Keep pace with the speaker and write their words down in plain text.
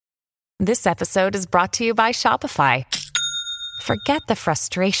This episode is brought to you by Shopify. Forget the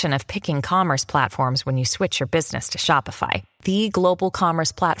frustration of picking commerce platforms when you switch your business to Shopify, the global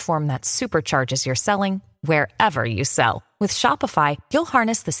commerce platform that supercharges your selling wherever you sell. With Shopify, you'll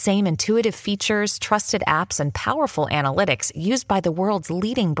harness the same intuitive features, trusted apps, and powerful analytics used by the world's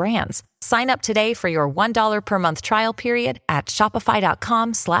leading brands. Sign up today for your $1 per month trial period at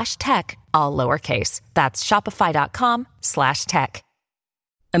shopify.com/tech, all lowercase. That's shopify.com/tech.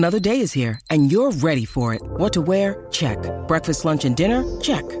 Another day is here, and you're ready for it. What to wear? Check. Breakfast, lunch, and dinner?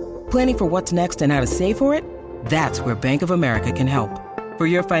 Check. Planning for what's next and how to save for it? That's where Bank of America can help. For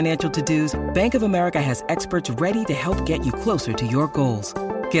your financial to-dos, Bank of America has experts ready to help get you closer to your goals.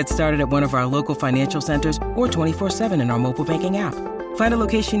 Get started at one of our local financial centers or 24/7 in our mobile banking app. Find a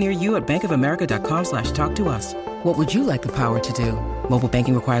location near you at bankofamerica.com/talktous. What would you like the power to do? Mobile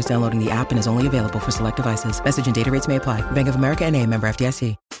banking requires downloading the app and is only available for select devices. Message and data rates may apply. Bank of America NA, member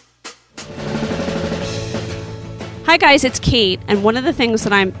FDIC. Hi guys, it's Kate, and one of the things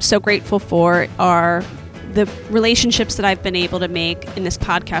that I'm so grateful for are the relationships that I've been able to make in this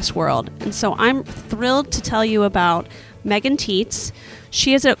podcast world. And so I'm thrilled to tell you about Megan Tietz.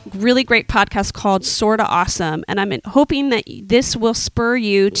 She has a really great podcast called Sorta Awesome, and I'm hoping that this will spur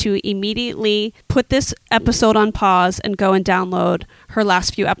you to immediately put this episode on pause and go and download her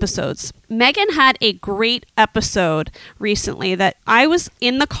last few episodes. Megan had a great episode recently that I was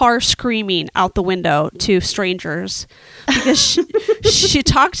in the car screaming out the window to strangers because she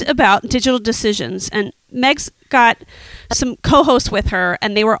talked about digital decisions, and Meg's got some co-hosts with her,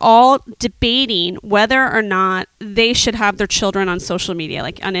 and they were all debating whether or not they should have their children on social media,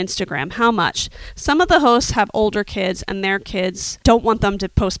 like on Instagram, how much. Some of the hosts have older kids, and their kids don't want them to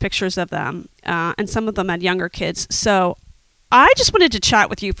post pictures of them, and some of them had younger kids. So I just wanted to chat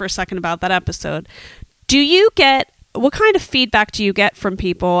with you for a second about that episode. What kind of feedback do you get from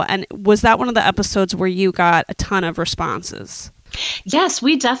people, and was that one of the episodes where you got a ton of responses? Yes,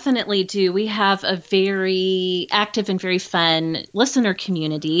 we definitely do. We have a very active and very fun listener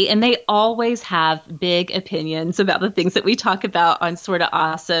community, and they always have big opinions about the things that we talk about on Sorta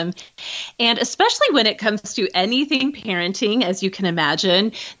Awesome. And especially when it comes to anything parenting, as you can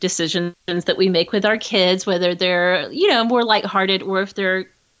imagine, decisions that we make with our kids, whether they're, more lighthearted or if they're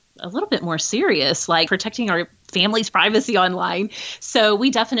a little bit more serious, like protecting our family's privacy online. So we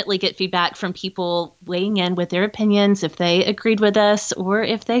definitely get feedback from people weighing in with their opinions, if they agreed with us or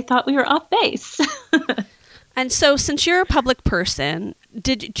if they thought we were off base. And so since you're a public person,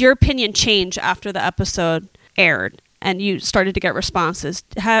 did your opinion change after the episode aired and you started to get responses?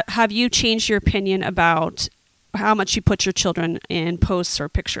 Have you changed your opinion about how much you put your children in posts or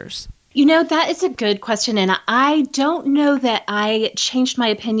pictures? That is a good question. And I don't know that I changed my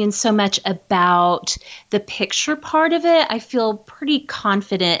opinion so much about the picture part of it. I feel pretty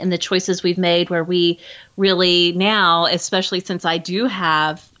confident in the choices we've made, where we really now, especially since I do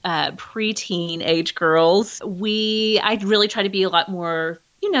have preteen age girls, I really try to be a lot more,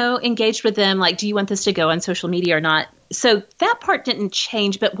 engaged with them. Like, do you want this to go on social media or not? So that part didn't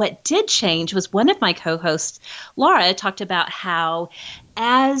change. But what did change was one of my co-hosts, Laura, talked about how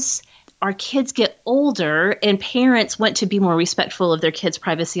as our kids get older and parents want to be more respectful of their kids'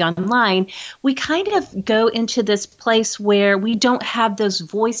 privacy online, we kind of go into this place where we don't have those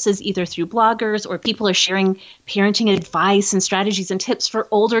voices either through bloggers or people are sharing parenting advice and strategies and tips for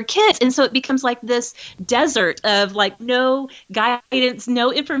older kids. And so it becomes like this desert of no guidance,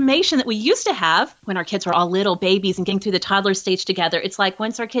 no information that we used to have when our kids were all little babies and getting through the toddler stage together. It's like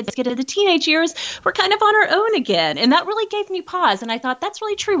once our kids get into the teenage years, we're kind of on our own again. And that really gave me pause. And I thought that's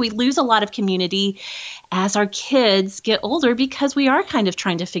really true. We lose a lot of community as our kids get older because we are kind of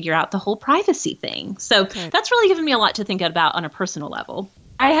trying to figure out the whole privacy thing. So That's really given me a lot to think about on a personal level.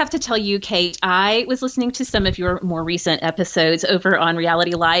 I have to tell you, Kate, I was listening to some of your more recent episodes over on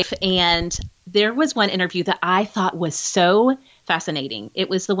Reality Life, and there was one interview that I thought was so fascinating. It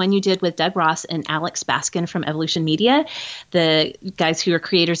was the one you did with Doug Ross and Alex Baskin from Evolution Media, the guys who are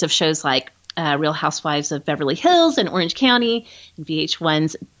creators of shows like Real Housewives of Beverly Hills and Orange County, and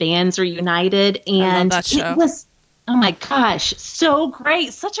VH1's Bands Are United. And I love that show. It was, oh my gosh, so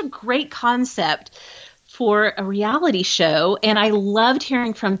great. Such a great concept for a reality show. And I loved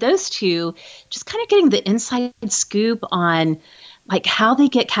hearing from those two, just kind of getting the inside scoop on how they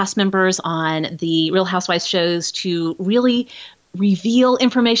get cast members on the Real Housewives shows to really reveal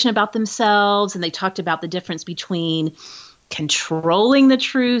information about themselves. And they talked about the difference between controlling the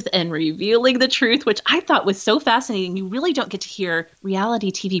truth and revealing the truth, which I thought was so fascinating. You really don't get to hear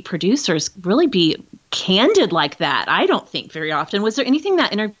reality TV producers really be candid like that, I don't think, very often. Was there anything in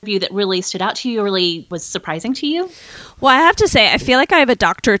that interview that really stood out to you or really was surprising to you? Well, I have to say, I feel like I have a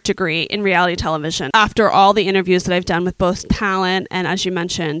doctorate degree in reality television after all the interviews that I've done with both talent and, as you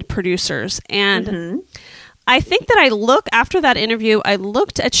mentioned, producers. And I think that after that interview, I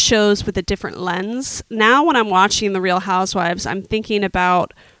looked at shows with a different lens. Now when I'm watching The Real Housewives, I'm thinking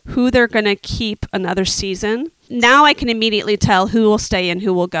about who they're going to keep another season. Now I can immediately tell who will stay and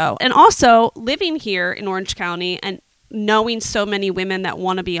who will go. And also, living here in Orange County and knowing so many women that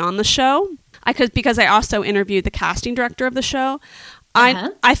want to be on the show, because I also interviewed the casting director of the show,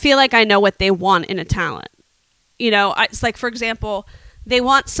 I feel like I know what they want in a talent. You know, it's like, for example, they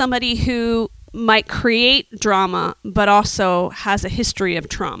want somebody who might create drama, but also has a history of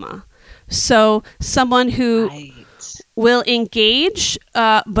trauma. So someone who will engage,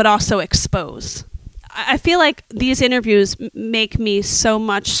 but also expose. I feel like these interviews make me so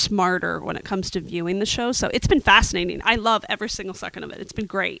much smarter when it comes to viewing the show. So it's been fascinating. I love every single second of it. It's been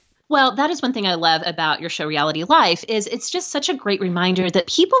great. Well, that is one thing I love about your show, Reality Life, is it's just such a great reminder that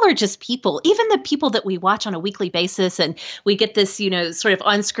people are just people, even the people that we watch on a weekly basis, and we get this, sort of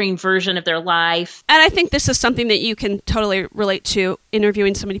on-screen version of their life. And I think this is something that you can totally relate to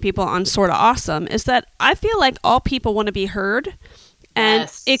interviewing so many people on Sorta Awesome, is that I feel like all people want to be heard.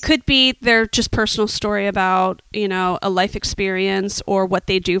 And it could be their just personal story about, a life experience or what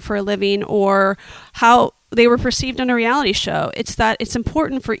they do for a living or how they were perceived on a reality show. It's that it's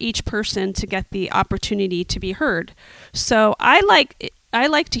important for each person to get the opportunity to be heard. So I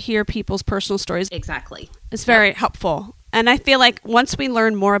like to hear people's personal stories. Exactly. It's very helpful. And I feel like once we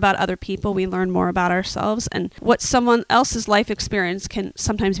learn more about other people, we learn more about ourselves, and what someone else's life experience can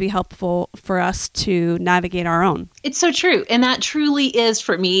sometimes be helpful for us to navigate our own. It's so true. And that truly is,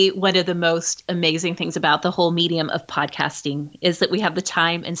 for me, one of the most amazing things about the whole medium of podcasting is that we have the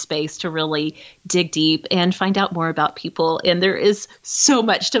time and space to really dig deep and find out more about people. And there is so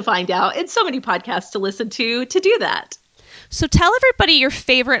much to find out and so many podcasts to listen to do that. So tell everybody your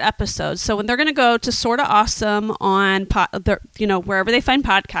favorite episodes. So when they're going to go to Sorta Awesome on, wherever they find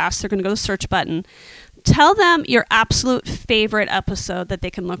podcasts, they're going to go to the search button. Tell them your absolute favorite episode that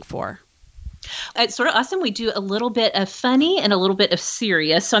they can look for. At Sorta Awesome, we do a little bit of funny and a little bit of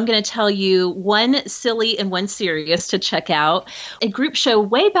serious. So I'm going to tell you one silly and one serious to check out. A group show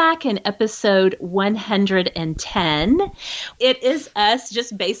way back in episode 110. It is us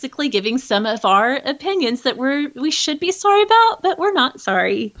just basically giving some of our opinions that we should be sorry about, but we're not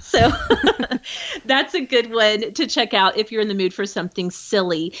sorry. So that's a good one to check out if you're in the mood for something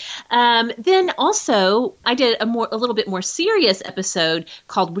silly. Then also, I did a little bit more serious episode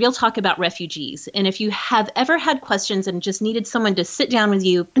called Real Talk About Refugees. And if you have ever had questions and just needed someone to sit down with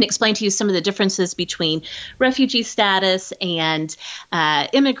you and explain to you some of the differences between refugee status and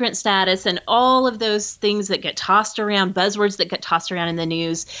immigrant status and all of those things that get tossed around, buzzwords that get tossed around in the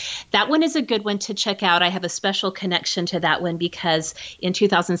news, that one is a good one to check out. I have a special connection to that one because in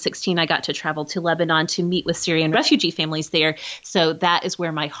 2016, I got to travel to Lebanon to meet with Syrian refugee families there. So that is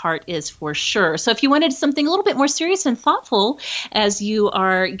where my heart is for sure. So if you wanted something a little bit more serious and thoughtful as you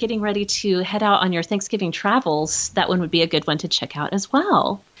are getting ready to head out on your Thanksgiving travels, that one would be a good one to check out as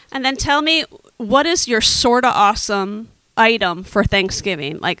well. And then tell me, what is your Sorta Awesome item for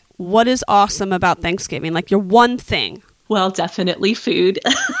Thanksgiving? Like, what is awesome about Thanksgiving? Like, your one thing. Well, definitely food.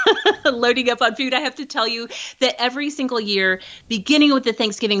 Loading up on food. I have to tell you that every single year, beginning with the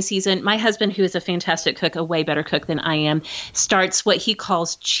Thanksgiving season, my husband, who is a fantastic cook, a way better cook than I am, starts what he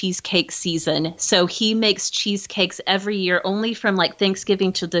calls cheesecake season. So he makes cheesecakes every year, only from like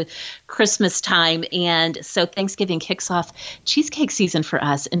Thanksgiving to the Christmas time. And so Thanksgiving kicks off cheesecake season for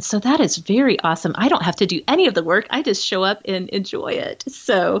us. And so that is very awesome. I don't have to do any of the work. I just show up and enjoy it.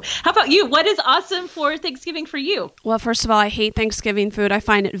 So how about you? What is awesome for Thanksgiving for you? Well, first of all, I hate Thanksgiving food. I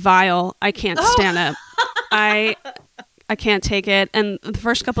find it vile. I can't stand it. I can't take it. And the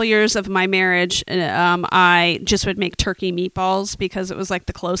first couple of years of my marriage, I just would make turkey meatballs because it was like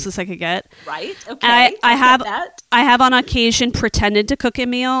the closest I could get. Right. Okay. I have on occasion pretended to cook a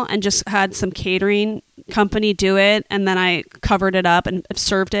meal and just had some catering company do it, and then I covered it up and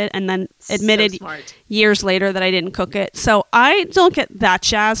served it, and then admitted years later that I didn't cook it. So I don't get that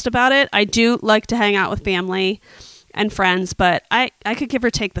jazzed about it. I do like to hang out with family and friends, but I could give or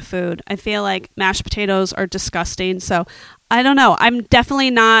take the food. I feel like mashed potatoes are disgusting, so I don't know. I'm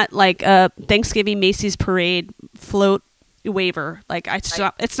definitely not like a Thanksgiving Macy's parade float waver. Like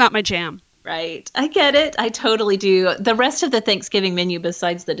it's not my jam. Right. I get it. I totally do. The rest of the Thanksgiving menu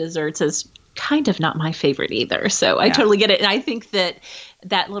besides the desserts is kind of not my favorite either. So I totally get it. And I think that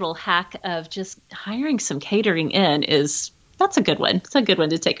little hack of just hiring some catering in that's a good one. It's a good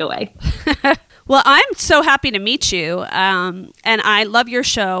one to take away. Well, I'm so happy to meet you. And I love your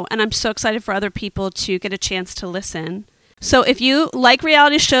show. And I'm so excited for other people to get a chance to listen. So if you like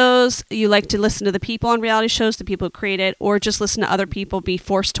reality shows, you like to listen to the people on reality shows, the people who create it, or just listen to other people be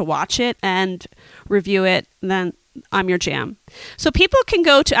forced to watch it and review it, then I'm your jam. So people can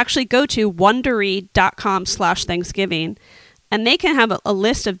go to Wondery.com/Thanksgiving, and they can have a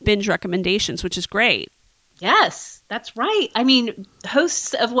list of binge recommendations, which is great. Yes, that's right. I mean,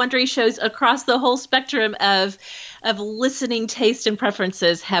 hosts of Wondery shows across the whole spectrum of listening taste and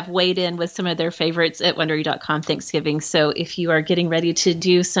preferences have weighed in with some of their favorites at Wondery.com Thanksgiving. So if you are getting ready to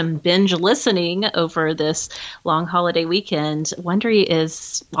do some binge listening over this long holiday weekend, Wondery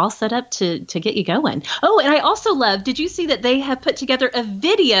is all set up to get you going. Oh, and I also love, did you see that they have put together a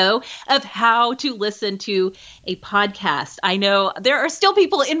video of how to listen to a podcast? I know there are still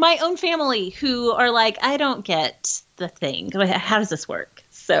people in my own family who are like, I don't get the thing. How does this work?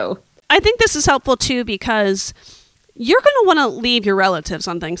 So I think this is helpful too, because you're going to want to leave your relatives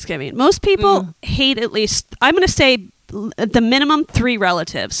on Thanksgiving. Most people hate at least, I'm going to say the minimum 3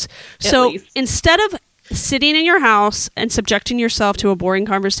 relatives. So instead of sitting in your house and subjecting yourself to a boring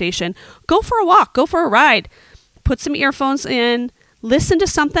conversation, go for a walk, go for a ride, put some earphones in, listen to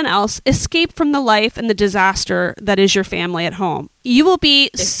something else, escape from the life and the disaster that is your family at home. You will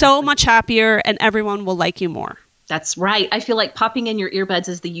be so much happier and everyone will like you more. That's right. I feel like popping in your earbuds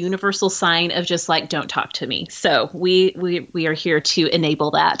is the universal sign of just like, don't talk to me. So we are here to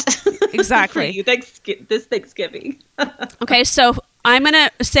enable that. Exactly. For you this Thanksgiving. Okay, so I'm going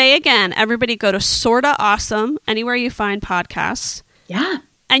to say again, everybody go to Sorta Awesome, anywhere you find podcasts. Yeah.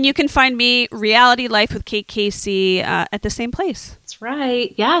 And you can find me, Reality Life with Kate Casey, at the same place. That's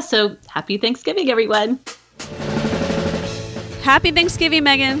right. Yeah, so happy Thanksgiving, everyone. Happy Thanksgiving,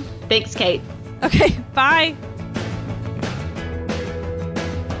 Megan. Thanks, Kate. Okay, bye.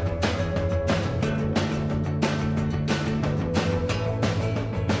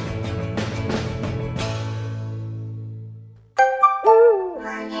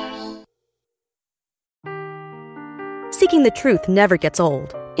 Seeking the truth never gets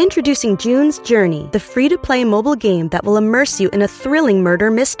old. Introducing June's Journey, the free-to-play mobile game that will immerse you in a thrilling murder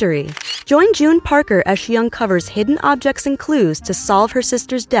mystery. Join June Parker as she uncovers hidden objects and clues to solve her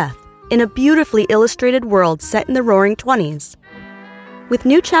sister's death in a beautifully illustrated world set in the Roaring '20s. With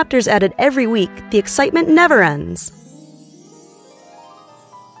new chapters added every week, the excitement never ends.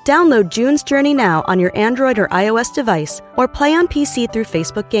 Download June's Journey now on your Android or iOS device, or play on PC through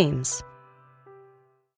Facebook Games.